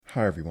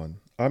Hi everyone,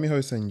 I'm your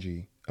host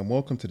NG, and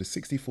welcome to the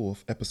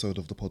 64th episode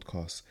of the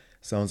podcast,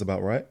 Sounds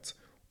About Right?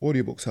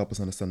 Audiobooks help us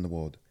understand the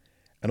world.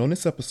 And on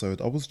this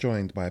episode, I was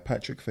joined by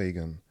Patrick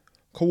Fagan,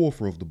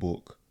 co-author of the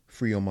book,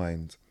 Free Your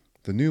Mind,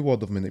 The New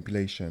World of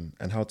Manipulation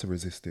and How to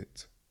Resist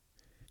It.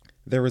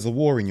 There is a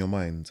war in your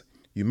mind.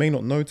 You may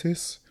not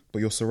notice, but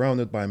you're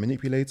surrounded by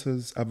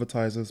manipulators,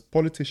 advertisers,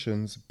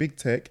 politicians, big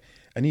tech,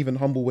 and even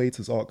humble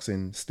waiters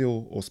asking,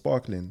 still or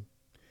sparkling.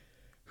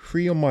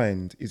 Free Your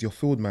Mind is your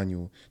field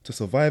manual to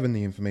survive in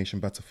the information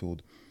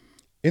battlefield.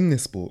 In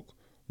this book,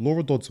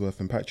 Laura Dodsworth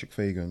and Patrick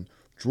Fagan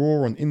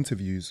draw on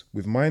interviews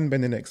with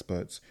mind-bending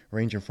experts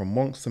ranging from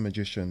monks to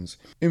magicians,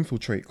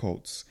 infiltrate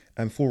cults,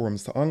 and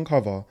forums to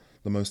uncover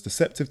the most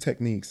deceptive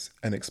techniques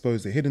and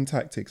expose the hidden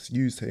tactics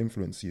used to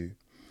influence you,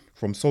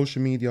 from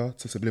social media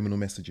to subliminal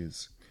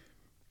messages.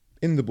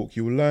 In the book,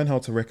 you will learn how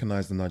to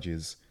recognize the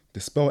nudges,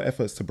 dispel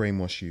efforts to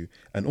brainwash you,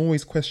 and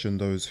always question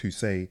those who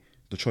say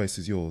the choice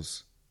is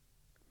yours.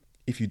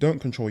 If you don't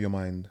control your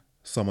mind,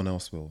 someone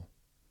else will.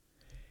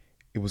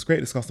 It was great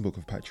discussing the book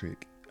with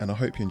Patrick, and I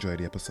hope you enjoyed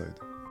the episode.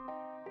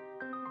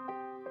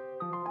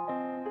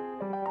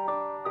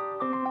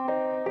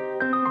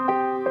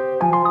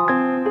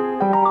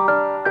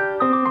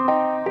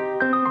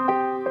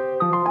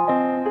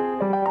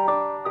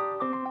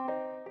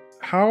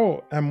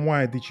 How and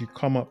why did you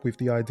come up with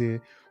the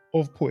idea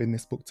of putting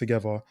this book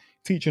together,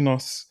 teaching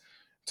us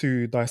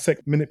to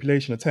dissect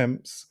manipulation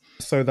attempts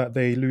so that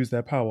they lose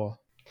their power?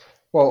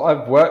 Well,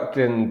 I've worked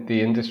in the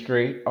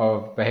industry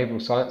of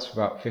behavioral science for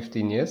about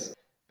 15 years,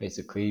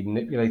 basically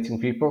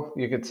manipulating people,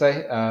 you could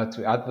say,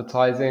 through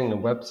advertising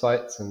and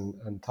websites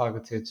and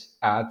targeted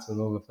ads and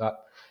all of that.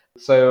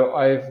 So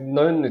I've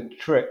known the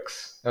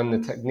tricks and the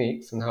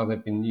techniques and how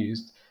they've been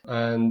used.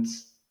 And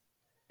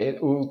it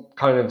all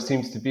kind of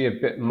seems to be a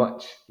bit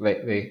much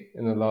lately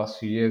in the last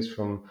few years,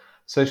 from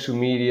social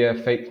media,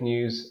 fake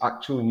news,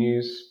 actual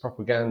news,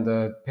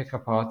 propaganda,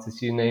 pickup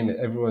artists, you name it.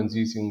 Everyone's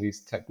using these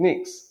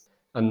techniques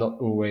and not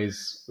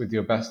always with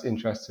your best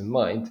interests in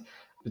mind,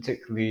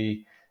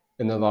 particularly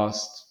in the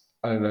last,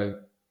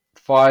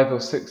 5 or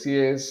 6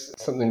 years.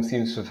 Something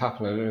seems to have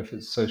happened. I don't know if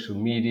it's social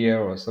media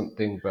or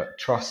something, but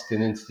trust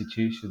in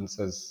institutions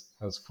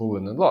has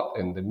fallen a lot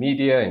in the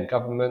media, in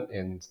government,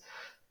 in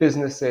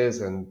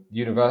businesses and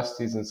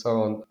universities and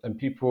so on. And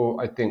people,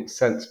 I think,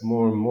 sense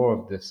more and more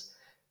of this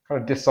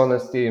kind of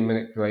dishonesty and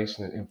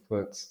manipulation and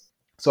influence.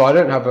 So I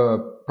don't have a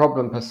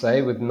problem per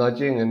se with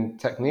nudging and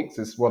techniques.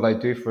 It's what I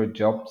do for a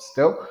job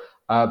still.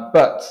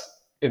 But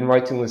in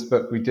writing this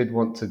book, we did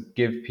want to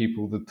give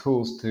people the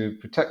tools to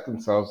protect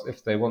themselves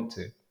if they want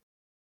to.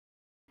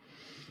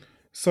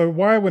 So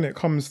why, when it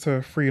comes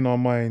to freeing our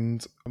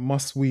mind,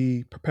 must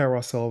we prepare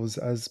ourselves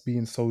as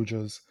being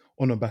soldiers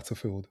on a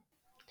battlefield?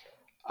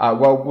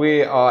 Well,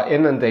 we are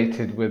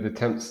inundated with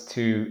attempts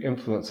to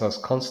influence us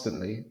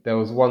constantly. There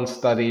was one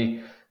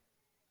study,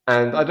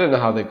 and I don't know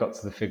how they got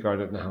to the figure, I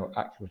don't know how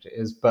accurate it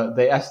is, but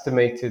they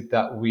estimated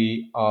that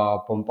we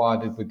are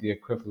bombarded with the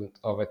equivalent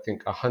of, I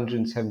think,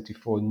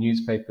 174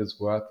 newspapers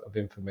worth of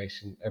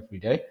information every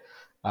day.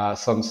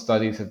 Some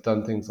studies have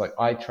done things like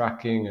eye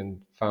tracking and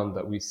found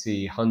that we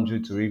see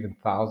hundreds or even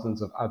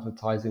thousands of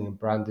advertising and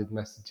branded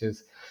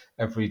messages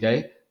every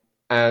day.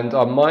 And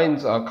our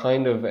minds are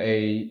kind of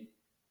a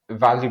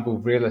valuable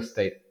real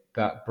estate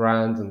that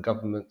brands and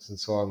governments and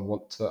so on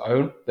want to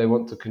own. They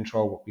want to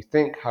control what we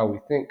think, how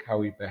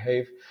we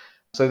behave.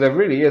 So there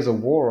really is a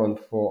war on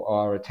for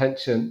our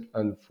attention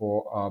and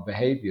for our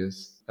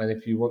behaviors. And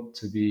if you want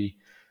to be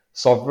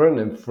sovereign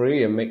and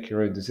free and make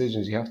your own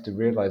decisions, you have to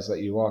realize that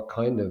you are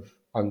kind of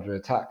under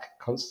attack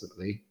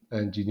constantly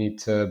and you need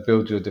to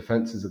build your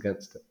defenses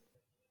against it.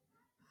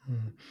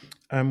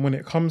 And when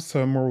it comes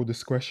to moral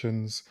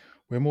discretions,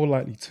 we're more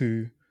likely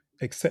to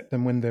accept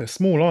them when they're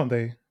small, aren't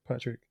they,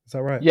 Patrick? Is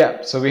that right?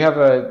 Yeah, so we have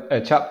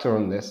a chapter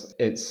on this.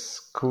 It's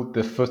called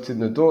the foot in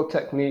the door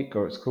technique,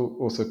 or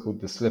also called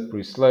the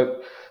slippery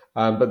slope.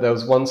 But there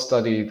was one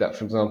study that,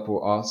 for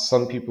example, asked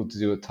some people to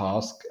do a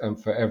task,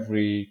 and for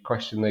every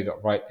question they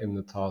got right in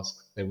the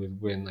task, they would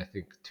win, I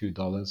think,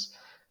 $2.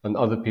 And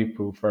other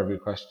people, for every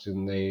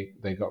question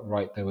they got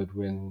right, they would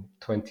win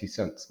 20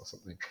 cents or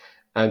something.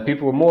 And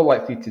people were more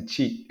likely to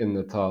cheat in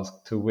the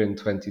task to win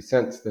 20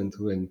 cents than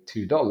to win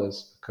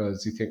 $2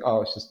 because you think,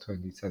 oh, it's just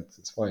 20 cents,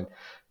 it's fine.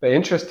 But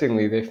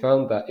interestingly, they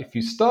found that if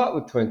you start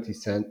with 20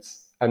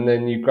 cents and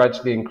then you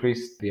gradually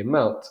increase the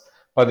amount,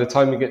 by the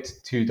time you get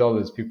to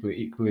 $2, people are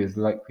equally as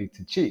likely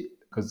to cheat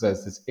because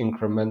there's this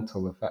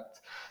incremental effect.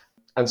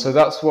 And so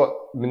that's what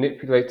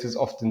manipulators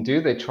often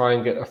do. They try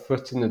and get a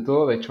foot in the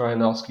door. They try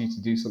and ask you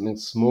to do something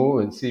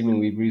small and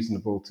seemingly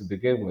reasonable to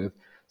begin with.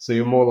 So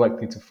you're more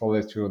likely to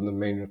follow through on the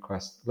main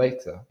request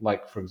later.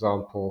 Like, for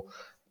example,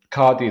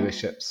 car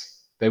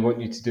dealerships. They want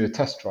you to do a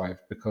test drive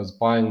because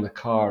buying the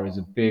car is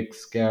a big,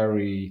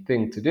 scary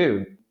thing to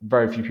do.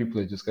 Very few people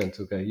are just going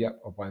to go,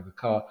 yep, I'll buy the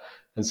car.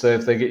 And so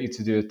if they get you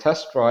to do a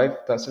test drive,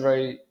 that's a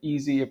very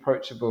easy,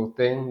 approachable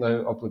thing,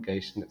 no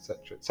obligation,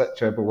 etc.,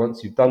 etc. But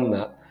once you've done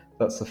that,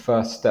 that's the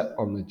first step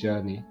on the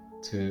journey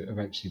to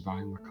eventually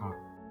buying the car.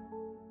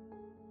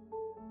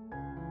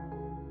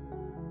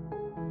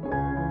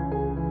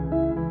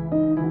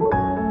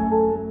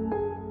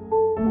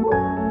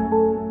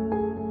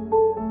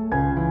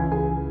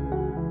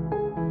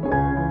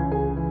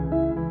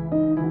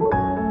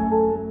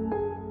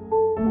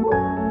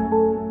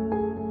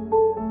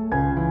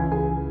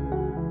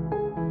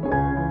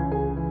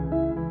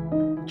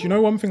 Do you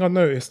know one thing I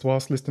noticed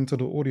whilst listening to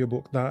the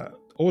audiobook, that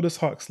Aldous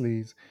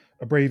Huxley's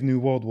A Brave New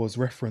World was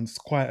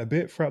referenced quite a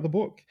bit throughout the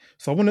book.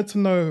 So I wanted to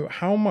know,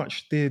 how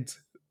much did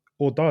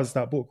or does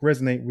that book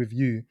resonate with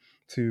you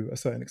to a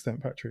certain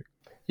extent, Patrick?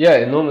 Yeah,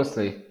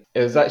 enormously.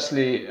 It was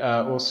actually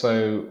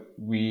also,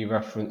 we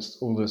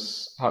referenced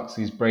Aldous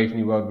Huxley's Brave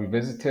New World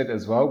Revisited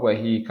as well, where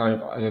he kind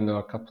of, I don't know,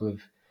 a couple of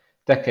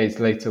decades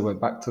later went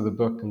back to the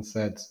book and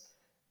said,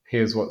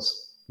 here's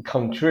what's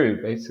come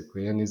true,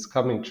 basically, and is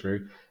coming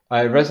true.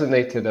 It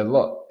resonated a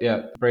lot.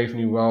 Yeah, Brave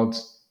New World,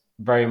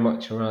 very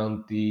much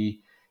around the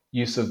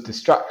use of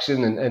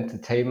distraction and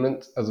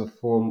entertainment as a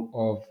form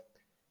of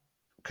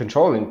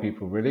controlling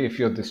people, really. If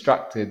you're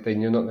distracted,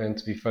 then you're not going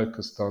to be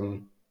focused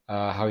on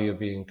how you're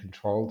being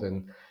controlled,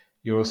 and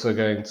you're also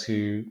going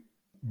to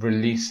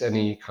release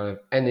any kind of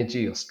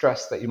energy or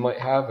stress that you might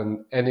have.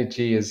 And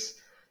energy is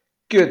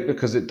good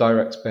because it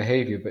directs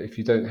behavior, but if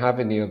you don't have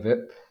any of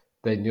it,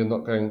 then you're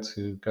not going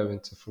to go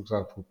into, for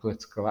example,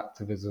 political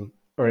activism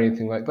or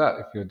anything like that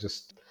if you're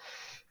just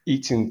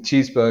eating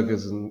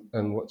cheeseburgers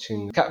and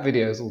watching cat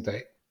videos all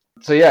day.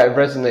 So yeah, it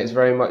resonates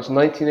very much.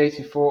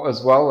 1984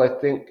 as well, I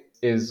think,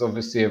 is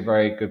obviously a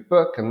very good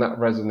book, and that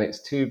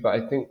resonates too. But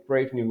I think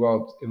Brave New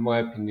World, in my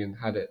opinion,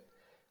 had it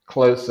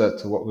closer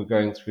to what we're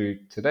going through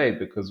today,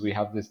 because we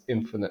have this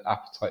infinite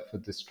appetite for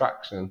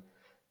distraction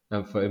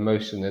and for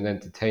emotion and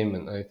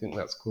entertainment. And I think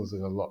that's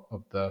causing a lot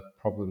of the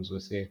problems we're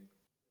seeing.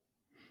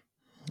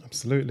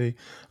 Absolutely.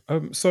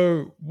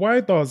 So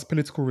why does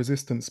political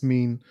resistance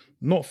mean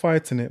not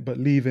fighting it, but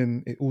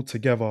leaving it all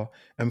together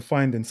and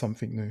finding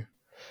something new?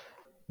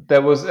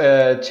 There was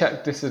a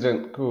Czech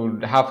dissident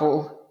called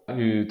Havel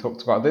who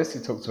talked about this. He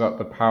talked about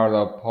the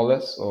parallel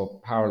polis or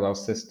parallel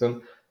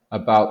system,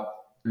 about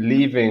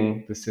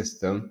leaving the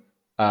system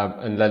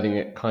and letting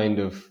it kind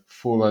of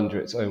fall under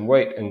its own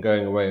weight and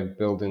going away and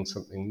building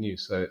something new.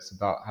 So it's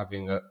about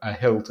having a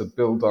hill to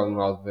build on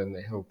rather than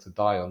a hill to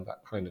die on,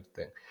 that kind of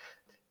thing.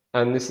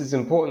 And this is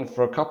important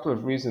for a couple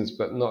of reasons,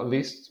 but not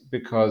least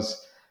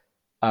because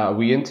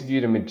we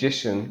interviewed a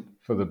magician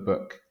for the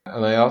book,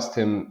 and I asked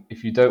him,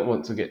 if you don't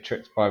want to get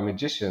tricked by a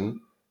magician,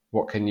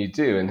 what can you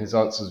do? And his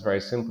answer was very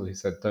simple. He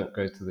said, don't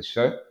go to the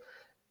show.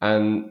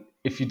 And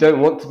if you don't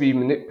want to be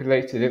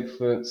manipulated,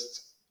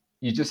 influenced,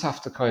 you just have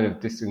to kind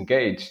of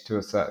disengage to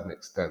a certain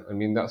extent. I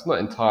mean, that's not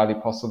entirely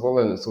possible,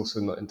 and it's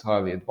also not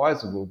entirely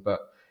advisable,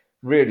 but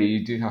really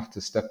you do have to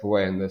step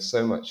away, and there's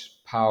so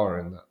much power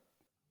in that.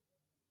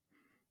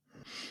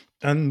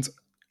 And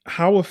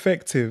how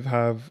effective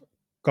have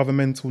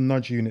governmental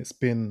nudge units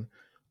been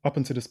up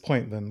until this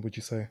point, then, would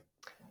you say?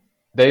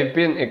 They've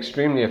been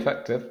extremely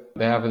effective.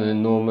 They have an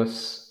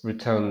enormous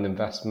return on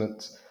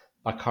investment.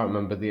 I can't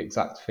remember the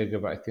exact figure,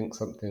 but I think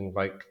something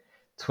like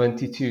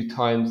 22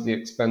 times the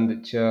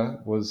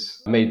expenditure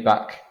was made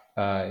back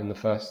in the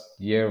first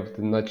year of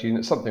the nudge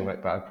unit, something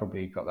like that. I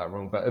probably got that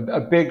wrong, but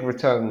a big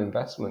return on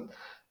investment.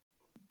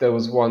 There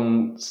was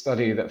one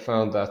study that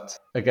found that,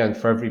 again,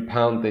 for every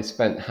pound they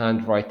spent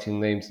handwriting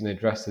names and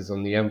addresses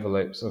on the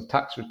envelopes of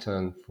tax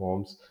return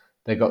forms,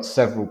 they got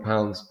several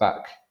pounds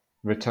back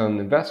return on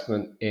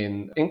investment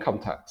in income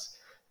tax.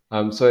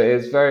 So it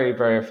is very,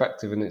 very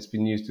effective, and it's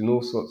been used in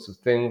all sorts of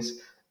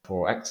things,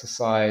 for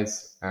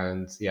exercise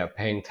and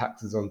paying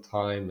taxes on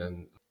time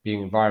and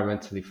being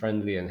environmentally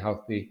friendly and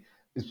healthy.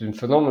 It's been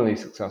phenomenally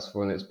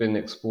successful, and it's been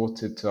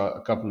exported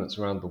to governments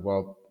around the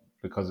world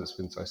because it's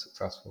been so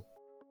successful.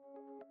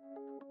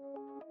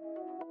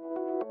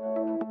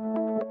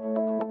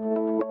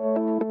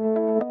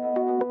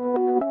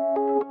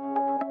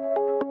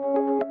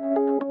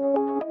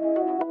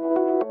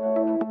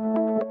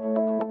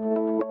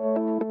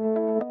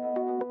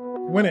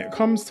 When it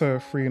comes to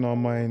freeing our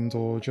mind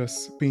or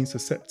just being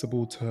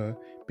susceptible to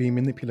being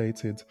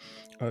manipulated,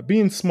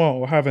 being smart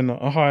or having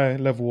a high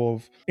level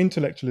of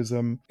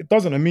intellectualism, it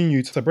doesn't immune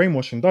you to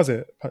brainwashing, does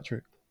it,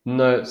 Patrick?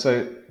 No,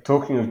 so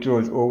talking of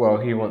George Orwell,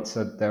 he once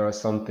said there are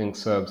some things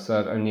so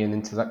absurd only an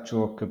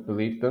intellectual could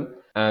believe them.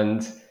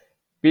 And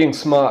being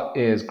smart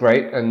is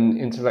great, and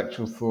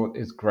intellectual thought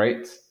is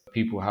great.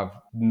 People have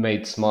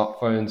made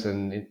smartphones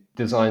and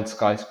designed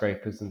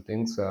skyscrapers and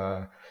things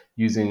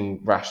using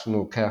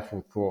rational,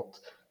 careful thought.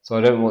 So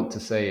I don't want to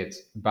say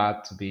it's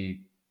bad to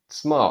be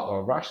smart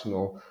or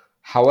rational.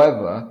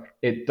 However,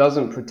 it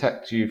doesn't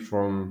protect you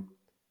from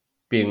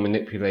being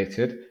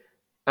manipulated,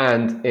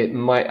 and it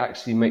might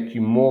actually make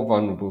you more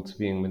vulnerable to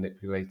being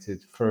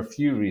manipulated for a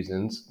few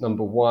reasons.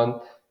 Number one,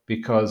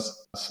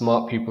 because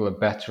smart people are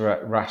better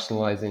at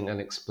rationalizing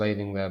and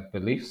explaining their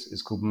beliefs.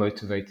 It's called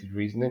motivated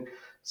reasoning.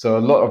 So a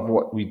lot of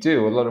what we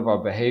do, a lot of our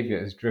behavior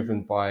is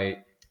driven by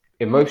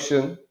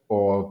emotion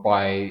or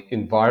by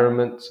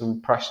environmental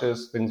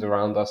pressures, things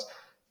around us.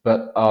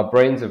 But our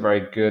brains are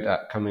very good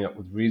at coming up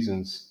with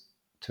reasons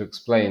to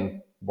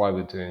explain why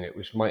we're doing it,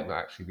 which might not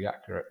actually be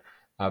accurate.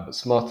 But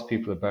smarter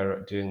people are better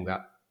at doing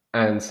that.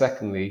 And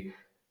secondly,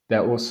 they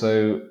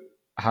also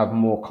have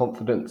more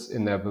confidence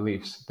in their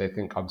beliefs. They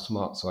think I'm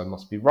smart, so I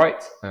must be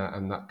right,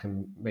 and that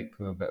can make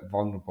them a bit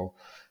vulnerable.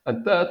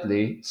 And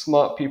thirdly,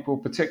 smart people,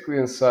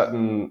 particularly in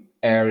certain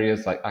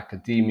areas like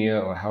academia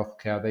or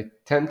healthcare, they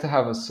tend to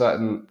have a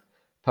certain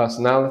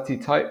personality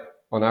type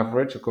on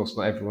average. Of course,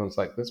 not everyone's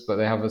like this, but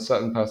they have a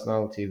certain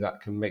personality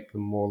that can make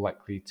them more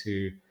likely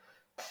to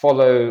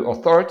follow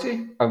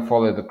authority and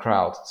follow the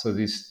crowd. So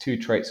these two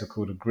traits are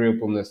called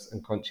agreeableness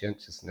and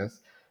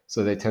conscientiousness.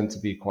 So they tend to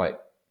be quite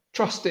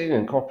trusting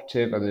and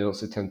cooperative, and they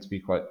also tend to be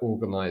quite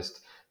organized.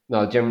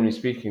 Now, generally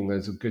speaking,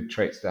 those are good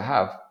traits to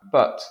have,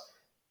 but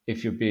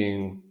if you're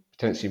being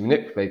potentially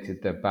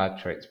manipulated, they're bad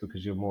traits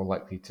because you're more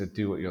likely to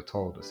do what you're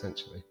told,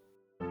 essentially.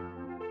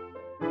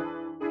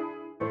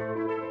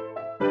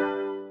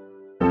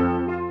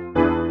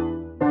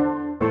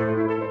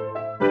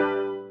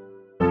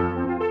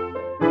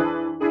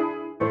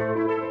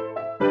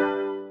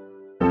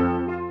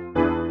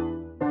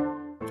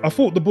 I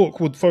thought the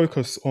book would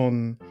focus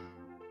on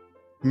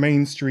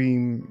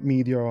mainstream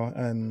media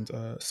and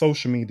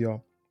social media,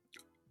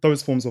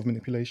 those forms of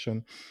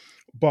manipulation.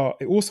 But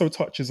it also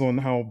touches on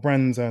how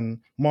brands and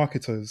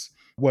marketers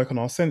work on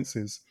our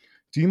senses.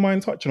 Do you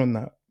mind touching on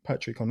that,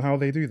 Patrick, on how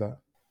they do that?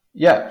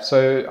 Yeah,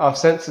 so our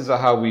senses are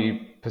how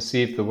we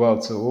perceive the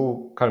world. So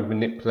all kind of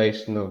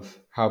manipulation of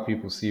how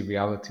people see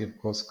reality, of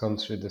course,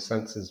 comes through the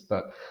senses.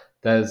 But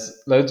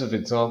there's loads of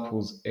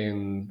examples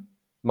in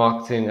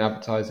marketing,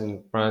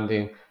 advertising,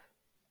 branding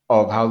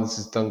of how this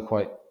is done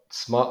quite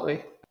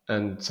smartly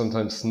and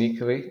sometimes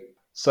sneakily.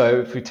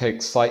 So if we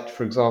take sight,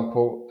 for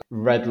example,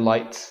 red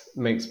light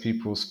makes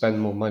people spend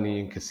more money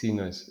in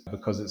casinos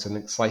because it's an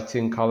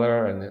exciting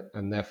color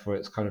and therefore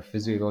it's kind of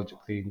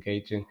physiologically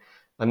engaging.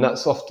 And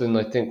that's often,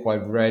 I think, why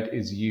red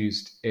is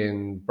used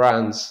in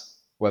brands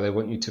where they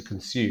want you to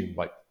consume,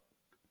 like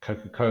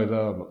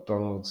Coca-Cola,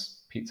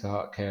 McDonald's, Pizza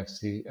Hut,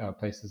 KFC,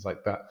 places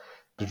like that.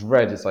 Because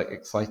red is like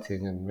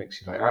exciting and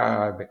makes you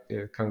like,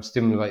 it kind of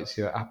stimulates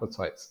your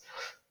appetites.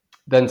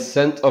 Then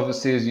scent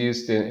obviously is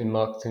used in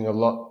marketing a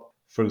lot.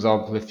 For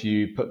example, if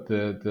you put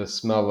the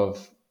smell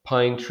of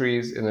pine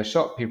trees in a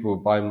shop, people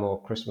will buy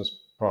more Christmas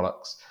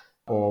products.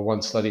 Or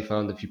one study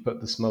found if you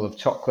put the smell of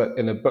chocolate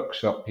in a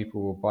bookshop,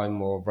 people will buy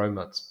more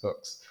romance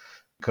books.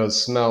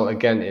 Because smell,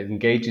 again, it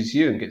engages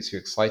you and gets you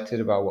excited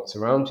about what's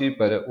around you,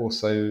 but it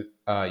also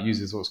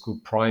uses what's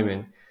called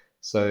priming.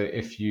 So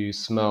if you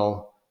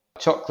smell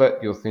chocolate,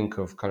 you'll think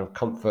of kind of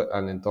comfort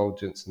and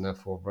indulgence and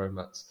therefore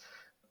romance.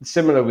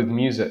 Similar with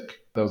music,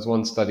 there was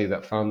one study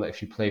that found that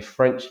if you play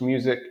French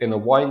music in a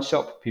wine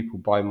shop, people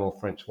buy more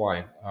French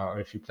wine. Or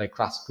if you play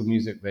classical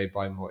music, they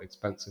buy more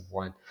expensive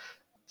wine.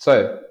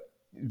 So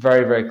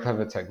very, very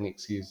clever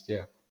techniques used,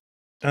 yeah.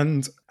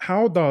 And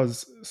how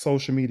does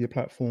social media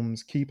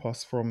platforms keep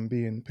us from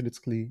being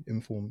politically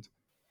informed?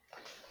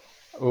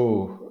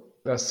 Oh,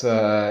 that's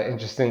an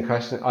interesting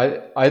question.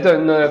 I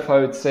don't know if I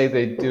would say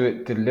they do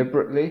it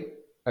deliberately.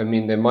 I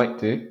mean, they might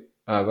do,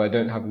 but I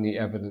don't have any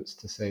evidence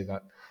to say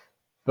that.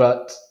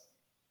 But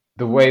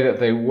the way that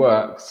they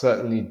work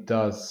certainly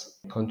does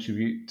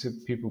contribute to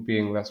people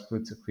being less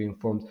politically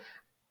informed.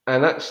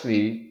 And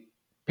actually,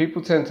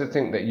 people tend to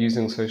think that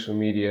using social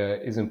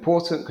media is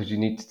important because you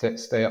need to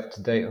stay up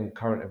to date on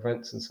current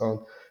events and so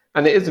on.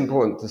 And it is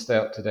important to stay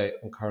up to date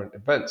on current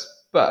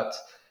events. But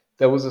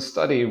there was a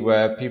study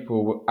where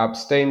people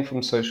abstained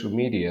from social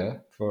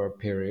media for a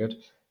period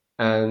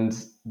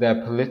and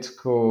their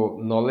political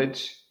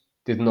knowledge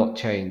did not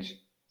change.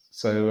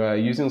 So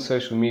using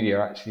social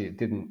media, actually, it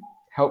didn't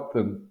help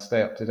them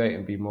stay up to date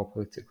and be more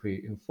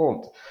politically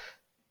informed.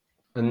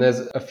 And there's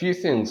a few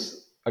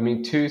things, I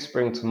mean, two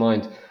spring to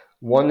mind.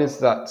 One is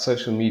that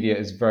social media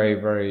is very,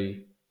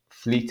 very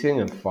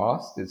fleeting and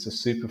fast. It's a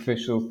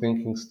superficial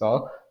thinking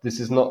style. This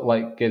is not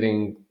like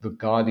getting The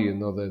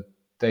Guardian or the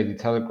Daily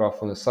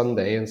Telegraph on a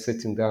Sunday and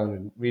sitting down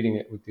and reading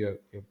it with your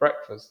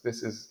breakfast.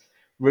 This is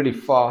really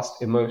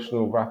fast,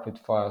 emotional, rapid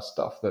fire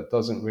stuff that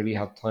doesn't really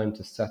have time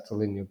to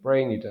settle in your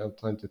brain. You don't have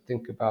time to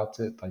think about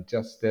it,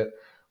 digest it,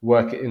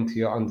 work it into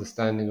your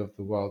understanding of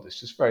the world. It's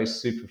just very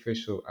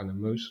superficial and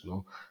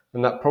emotional.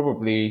 And that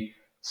probably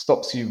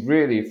stops you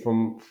really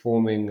from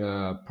forming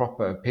a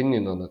proper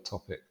opinion on a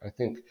topic. I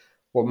think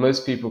what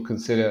most people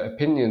consider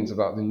opinions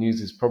about the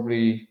news is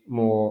probably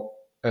more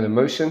an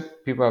emotion.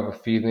 People have a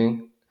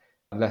feeling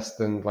less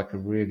than like a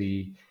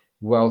really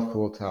well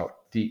thought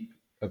out, deep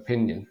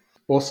opinion.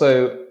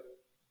 Also,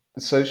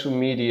 social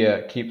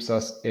media keeps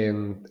us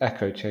in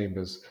echo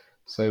chambers.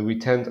 So we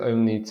tend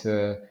only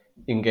to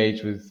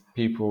engage with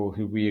people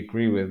who we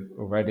agree with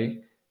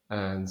already.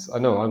 And I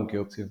know I'm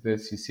guilty of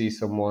this. You see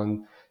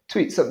someone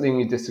tweet something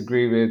you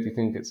disagree with, you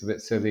think it's a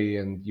bit silly,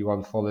 and you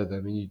unfollow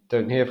them and you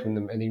don't hear from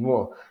them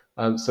anymore.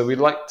 So we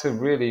like to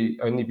really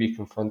only be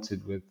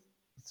confronted with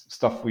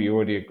stuff we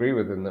already agree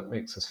with and that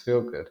makes us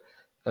feel good.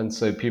 And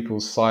so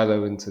people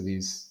silo into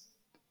these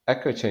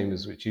echo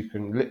chambers, which you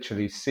can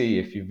literally see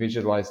if you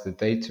visualize the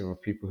data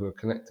of people who are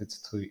connected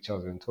to each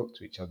other and talk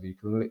to each other. You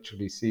can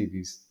literally see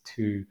these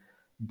two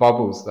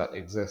bubbles that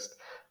exist.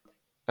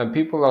 And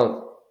people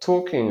aren't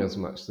talking as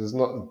much. There's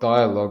not a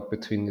dialogue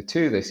between the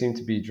two. They seem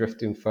to be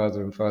drifting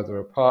further and further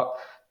apart.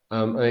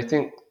 And I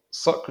think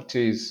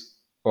Socrates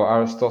or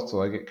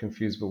Aristotle, I get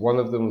confused, but one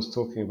of them was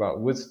talking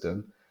about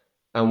wisdom.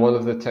 And one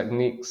of the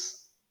techniques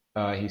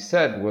he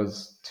said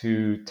was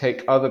to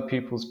take other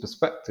people's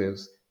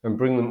perspectives and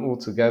bring them all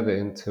together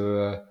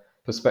into a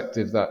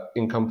perspective that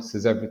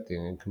encompasses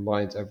everything and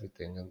combines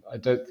everything. And I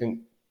don't think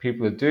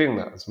people are doing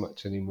that as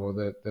much anymore.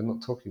 They're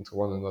not talking to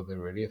one another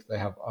really if they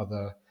have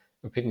other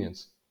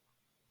opinions.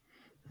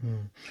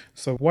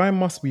 So why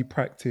must we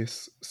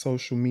practice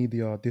social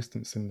media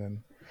distancing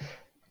then?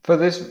 For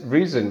this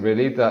reason,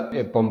 really, that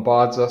it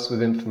bombards us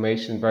with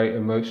information, very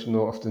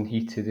emotional, often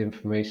heated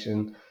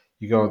information.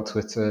 You go on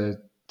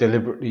Twitter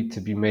deliberately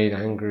to be made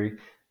angry,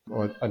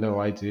 or I know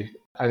I do.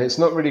 And it's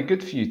not really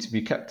good for you to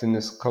be kept in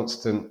this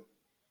constant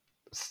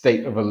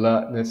state of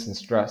alertness and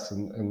stress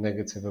and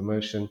negative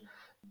emotion.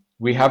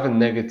 We have a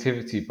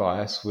negativity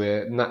bias.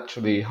 We're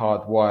naturally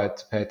hardwired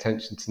to pay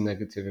attention to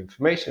negative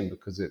information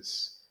because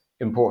it's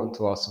important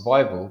to our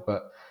survival.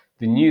 But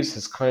the news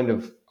has kind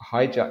of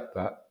hijacked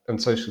that,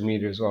 and social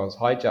media as well has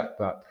hijacked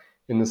that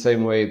in the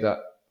same way that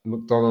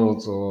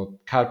McDonald's or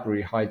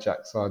Cadbury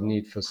hijacks our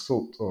need for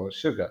salt or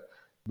sugar.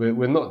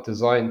 We're not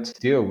designed to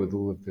deal with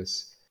all of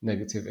this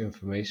negative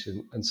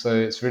information. And so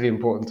it's really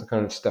important to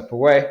kind of step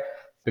away,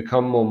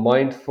 become more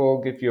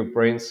mindful, give your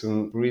brain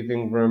some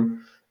breathing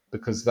room,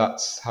 because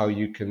that's how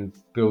you can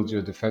build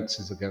your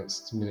defenses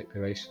against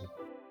manipulation.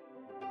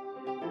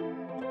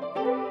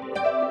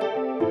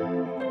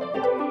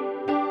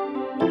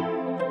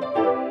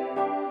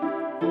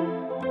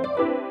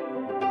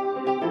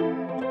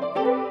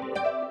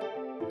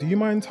 Do you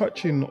mind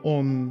touching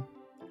on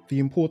the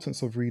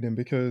importance of reading?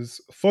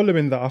 Because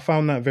following that, I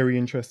found that very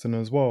interesting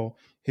as well,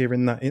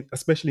 hearing that,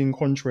 especially in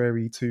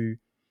contrary to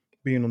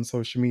being on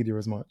social media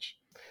as much.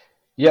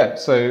 Yeah,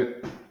 so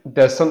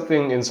there's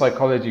something in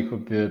psychology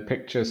called the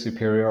picture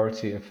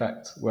superiority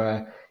effect,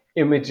 where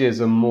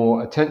images are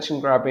more attention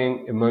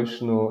grabbing,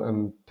 emotional,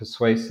 and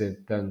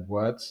persuasive than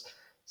words.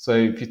 So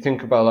if you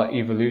think about like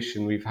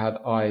evolution, we've had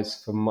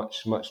eyes for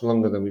much, much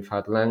longer than we've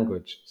had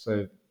language.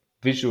 So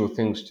visual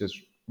things just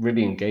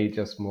really engage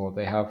us more.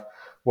 They have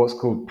what's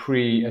called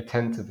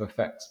pre-attentive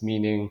effects,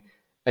 meaning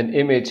an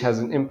image has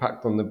an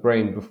impact on the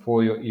brain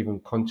before you're even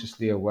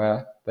consciously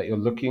aware that you're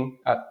looking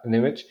at an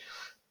image.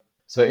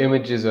 So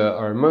images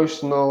are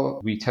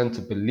emotional. We tend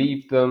to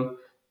believe them.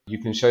 You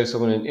can show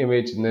someone an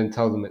image and then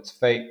tell them it's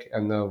fake,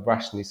 and they'll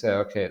rationally say,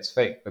 okay, it's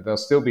fake, but they'll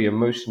still be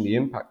emotionally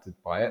impacted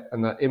by it.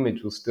 And that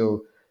image will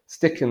still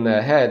stick in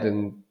their head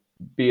and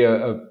be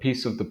a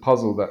piece of the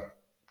puzzle that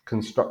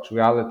constructs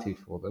reality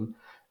for them.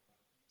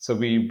 So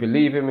we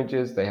believe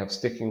images, they have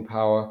sticking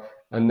power.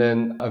 And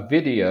then a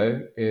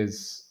video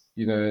is,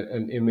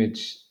 an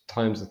image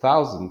times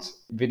 1,000.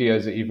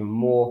 Videos are even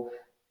more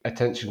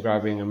attention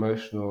grabbing,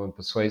 emotional, and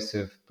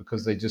persuasive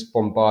because they just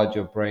bombard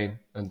your brain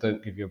and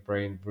don't give your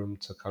brain room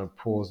to kind of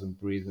pause and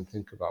breathe and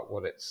think about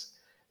what it's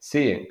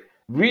seeing.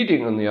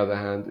 Reading, on the other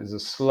hand, is a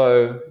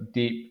slow,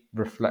 deep,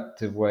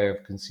 reflective way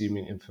of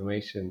consuming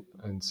information.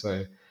 And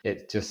so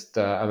it just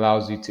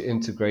allows you to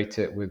integrate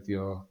it with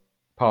your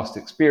past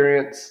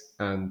experience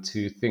and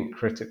to think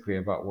critically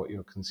about what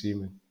you're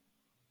consuming.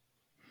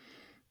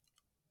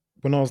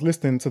 When I was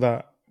listening to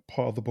that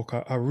part of the book,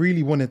 I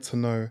really wanted to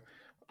know,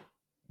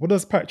 what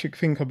does Patrick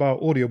think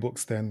about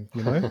audiobooks then?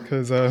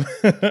 Because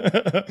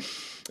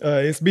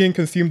it's being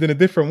consumed in a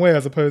different way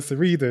as opposed to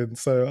reading.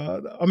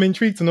 So I'm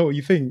intrigued to know what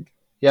you think.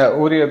 Yeah,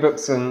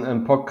 audiobooks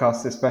and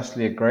podcasts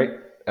especially are great.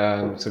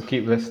 So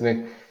keep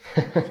listening.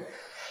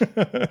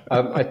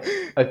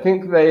 I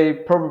think they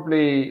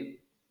probably,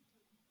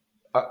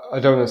 I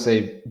don't want to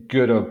say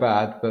good or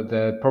bad, but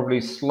they're probably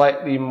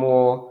slightly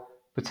more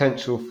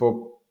potential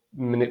for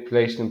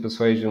manipulation and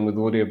persuasion with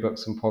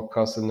audiobooks and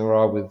podcasts than there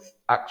are with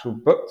actual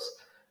books.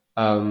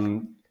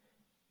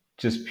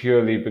 Just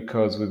purely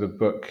because with a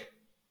book,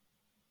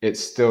 you're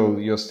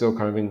still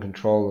kind of in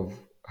control of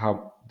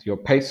how your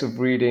pace of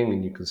reading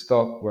and you can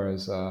stop,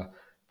 whereas a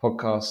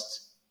podcast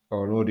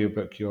or an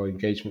audiobook, your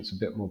engagement's a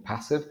bit more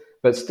passive,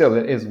 but still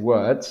it is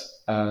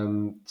words.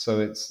 So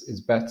it's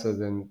better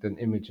than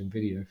image and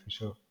video for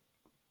sure.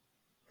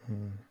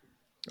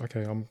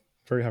 Okay, I'm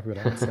very happy with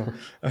that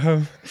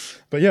answer.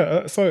 But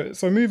yeah,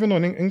 so moving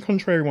on, in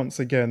contrary once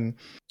again,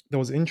 there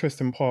was an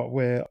interesting part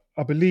where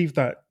I believe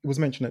that it was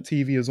mentioned that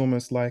TV is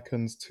almost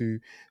likened to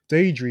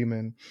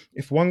daydreaming.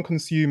 If one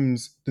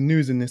consumes the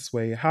news in this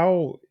way,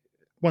 how,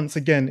 once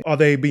again, are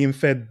they being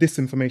fed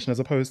disinformation as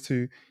opposed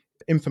to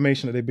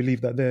information that they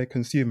believe that they're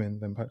consuming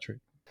then, Patrick?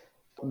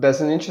 There's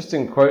an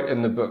interesting quote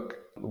in the book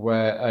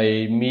where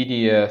a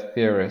media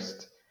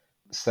theorist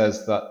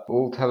says that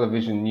all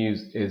television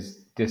news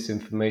is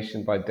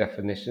disinformation by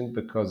definition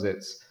because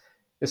it's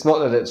not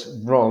that it's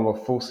wrong or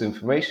false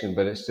information,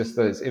 but it's just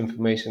that it's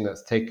information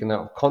that's taken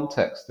out of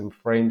context and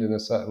framed in a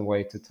certain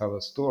way to tell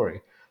a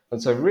story.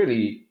 And so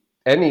really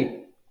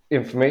any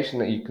information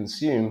that you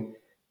consume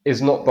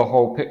is not the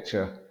whole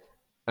picture,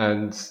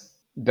 and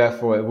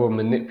therefore it will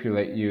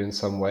manipulate you in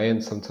some way,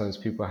 and sometimes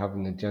people have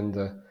an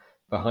agenda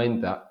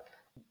behind that.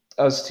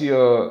 As to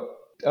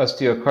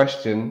your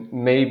question,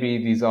 maybe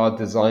these are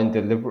designed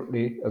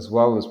deliberately as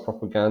well as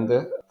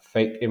propaganda,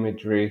 fake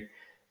imagery,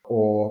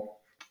 or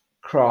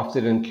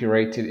crafted and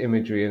curated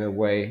imagery in a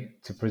way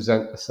to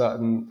present a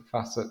certain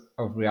facet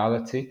of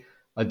reality.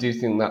 I do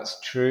think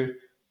that's true.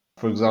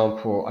 For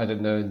example, I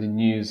don't know, in the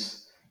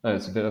news, and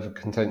it's a bit of a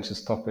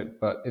contentious topic,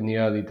 but in the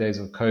early days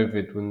of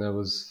COVID, when there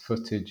was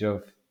footage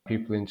of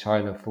people in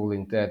China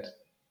falling dead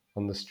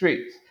on the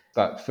street,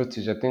 that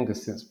footage I think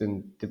has since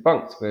been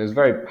debunked, but it was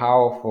very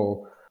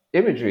powerful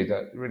imagery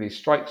that really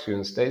strikes you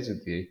and stays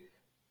with you.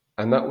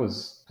 And that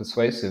was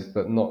persuasive,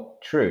 but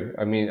not true.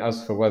 I mean,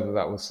 as for whether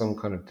that was some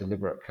kind of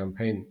deliberate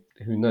campaign,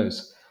 who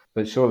knows?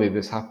 But surely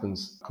this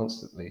happens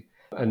constantly.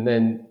 And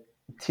then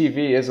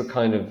TV is a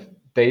kind of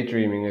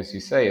daydreaming, as you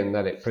say, in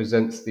that it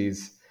presents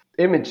these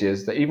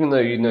images that, even though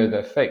you know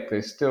they're fake,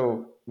 they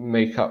still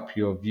make up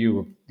your view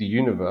of the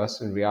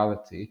universe and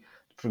reality.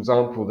 For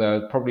example, there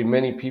are probably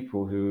many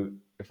people who,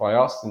 if I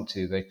asked them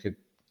to, they could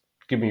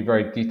give me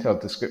very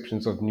detailed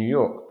descriptions of New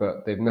York,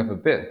 but they've never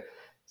been.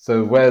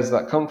 So where does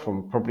that come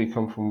from? Probably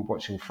come from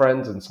watching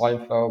Friends and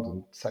Seinfeld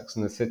and Sex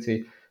and the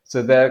City.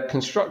 So their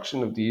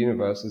construction of the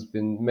universe has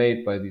been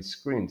made by these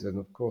screens. And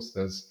of course,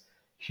 there's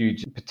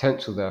huge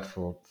potential there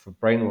for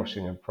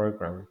brainwashing and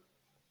programming.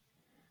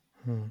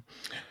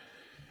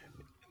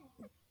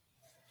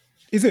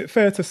 Is it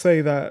fair to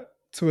say that,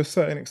 to a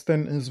certain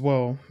extent as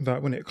well,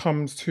 that when it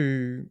comes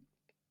to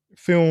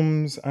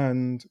films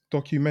and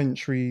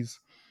documentaries,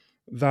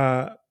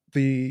 that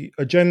the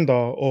agenda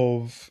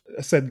of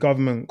a said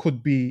government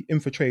could be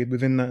infiltrated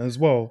within that as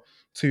well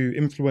to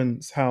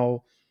influence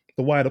how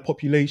the wider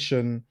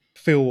population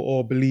feel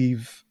or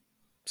believe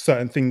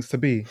certain things to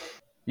be?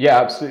 Yeah,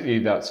 absolutely,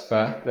 that's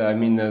fair. I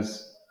mean,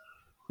 there's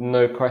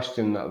no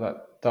question that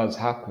that does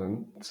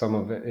happen. Some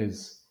of it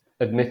is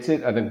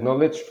admitted and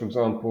acknowledged. For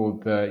example,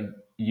 the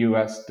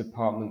US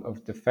Department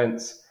of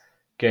Defense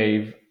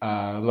gave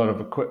a lot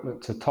of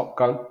equipment to Top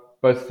Gun,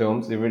 both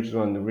films, the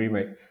original and the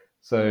remake.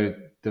 So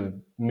the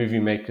movie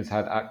makers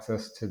had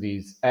access to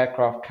these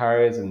aircraft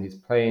carriers and these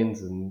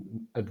planes and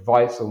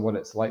advice on what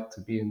it's like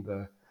to be in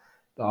the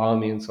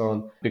army and so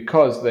on,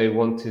 because they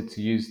wanted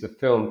to use the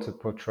film to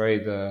portray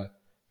the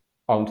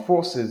armed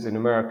forces in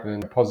America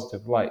in a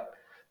positive light,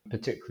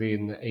 particularly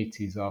in the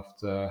 80s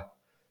after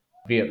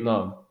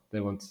Vietnam.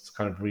 They wanted to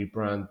kind of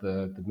rebrand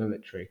the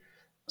military.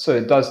 So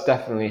it does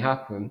definitely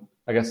happen.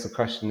 I guess the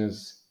question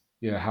is,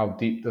 how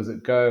deep does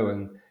it go?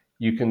 And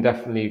you can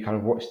definitely kind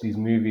of watch these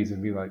movies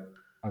and be like,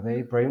 are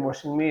they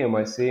brainwashing me? Am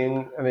I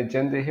seeing an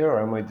agenda here,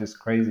 or am I just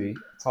crazy?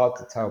 It's hard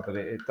to tell, but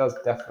it does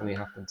definitely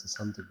happen to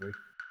some degree.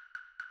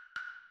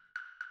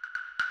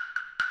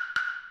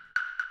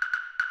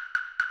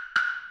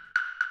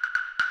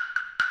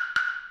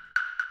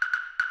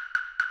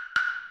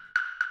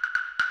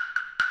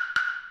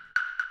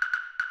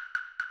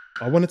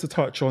 I wanted to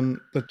touch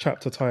on the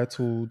chapter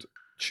titled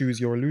Choose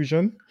Your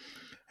Illusion.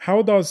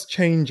 How does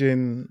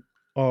changing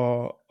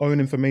our own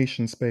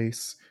information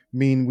space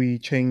mean we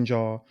change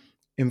our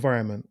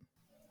environment?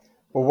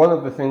 Well, one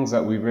of the things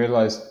that we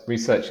realized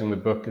researching the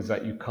book is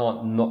that you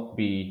can't not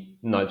be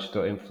nudged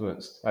or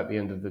influenced at the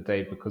end of the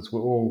day, because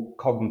we're all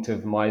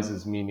cognitive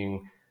misers,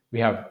 meaning we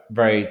have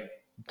very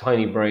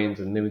tiny brains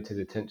and limited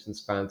attention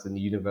spans, and the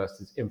universe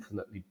is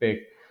infinitely big.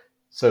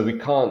 So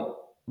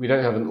we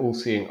don't have an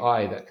all-seeing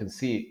eye that can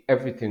see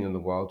everything in the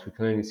world. We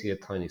can only see a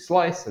tiny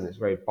slice, and it's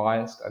very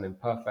biased and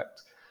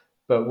imperfect.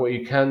 But what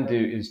you can do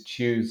is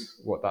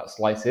choose what that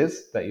slice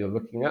is that you're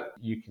looking at.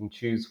 You can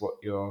choose what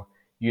your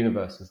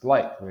universe is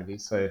like, really.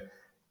 So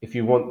if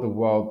you want the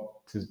world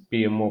to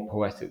be a more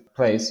poetic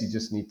place, you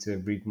just need to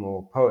read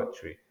more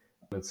poetry.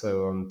 And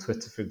so on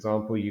Twitter, for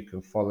example, you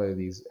can follow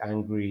these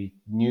angry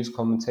news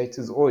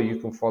commentators, or you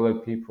can follow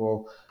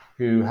people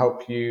who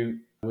help you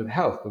with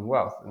health and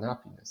wealth and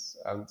happiness.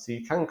 So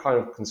you can kind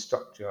of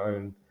construct your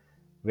own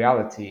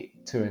reality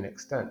to an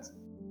extent.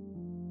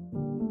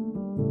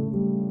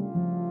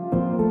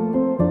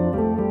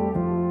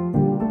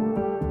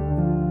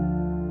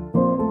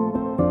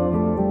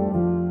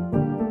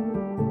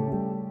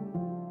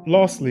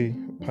 Lastly,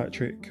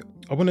 Patrick,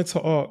 I wanted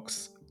to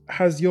ask,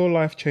 has your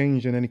life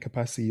changed in any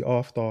capacity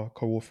after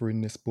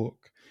co-authoring this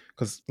book?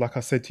 Because like I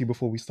said to you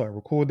before we started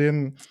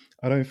recording,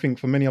 I don't think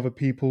for many other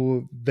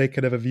people, they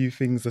could ever view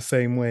things the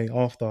same way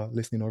after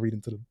listening or reading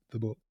to the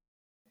book.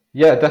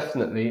 Yeah,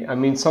 definitely. I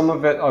mean, some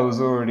of it I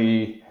was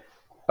already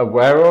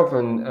aware of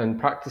and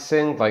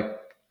practicing, like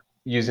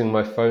using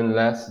my phone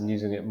less and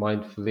using it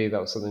mindfully. That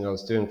was something I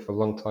was doing for a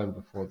long time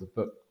before the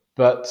book.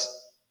 But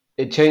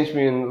it changed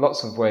me in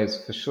lots of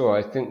ways, for sure.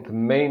 I think the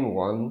main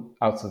one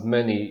out of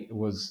many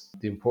was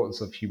the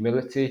importance of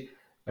humility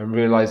and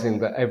realizing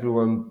that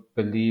everyone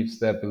believes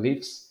their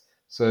beliefs.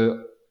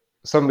 So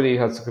somebody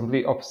who has a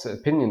complete opposite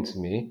opinion to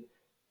me,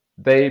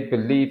 they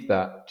believe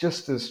that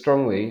just as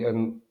strongly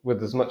and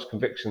with as much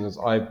conviction as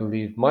I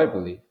believe my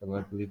belief, and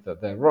I believe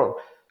that they're wrong.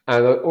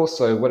 And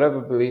also, whatever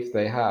belief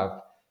they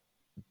have,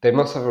 they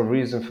must have a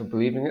reason for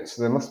believing it.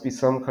 So there must be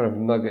some kind of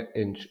nugget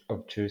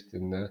of truth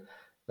in there.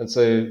 And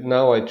so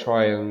now I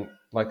try and,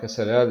 like I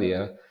said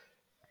earlier,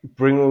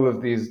 bring all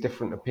of these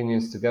different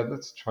opinions together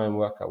to try and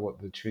work out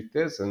what the truth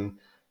is. And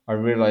I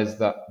realize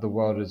that the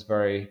world is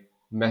very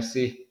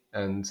messy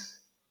and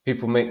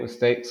People make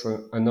mistakes.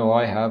 I know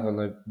I have, and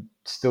I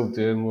still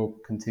do, and will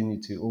continue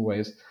to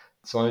always.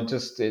 So it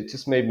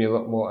just made me a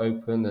lot more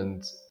open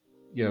and,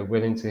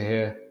 willing to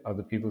hear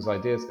other people's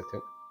ideas, I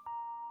think.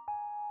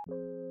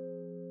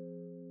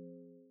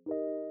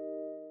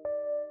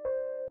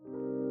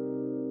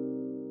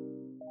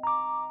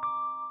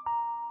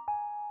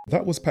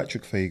 That was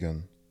Patrick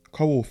Fagan,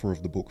 co-author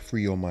of the book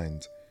Free Your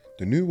Mind,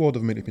 The New World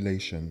of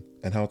Manipulation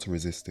and How to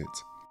Resist It.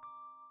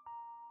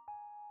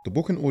 The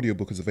book and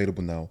audiobook is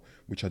available now,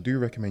 which I do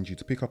recommend you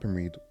to pick up and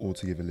read or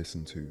to give a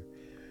listen to.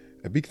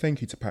 A big thank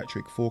you to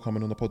Patrick for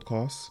coming on the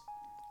podcast,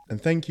 and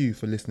thank you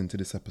for listening to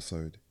this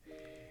episode.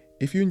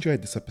 If you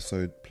enjoyed this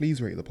episode, please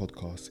rate the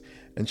podcast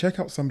and check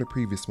out some of the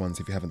previous ones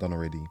if you haven't done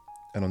already.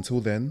 And until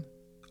then,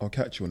 I'll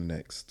catch you on the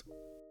next.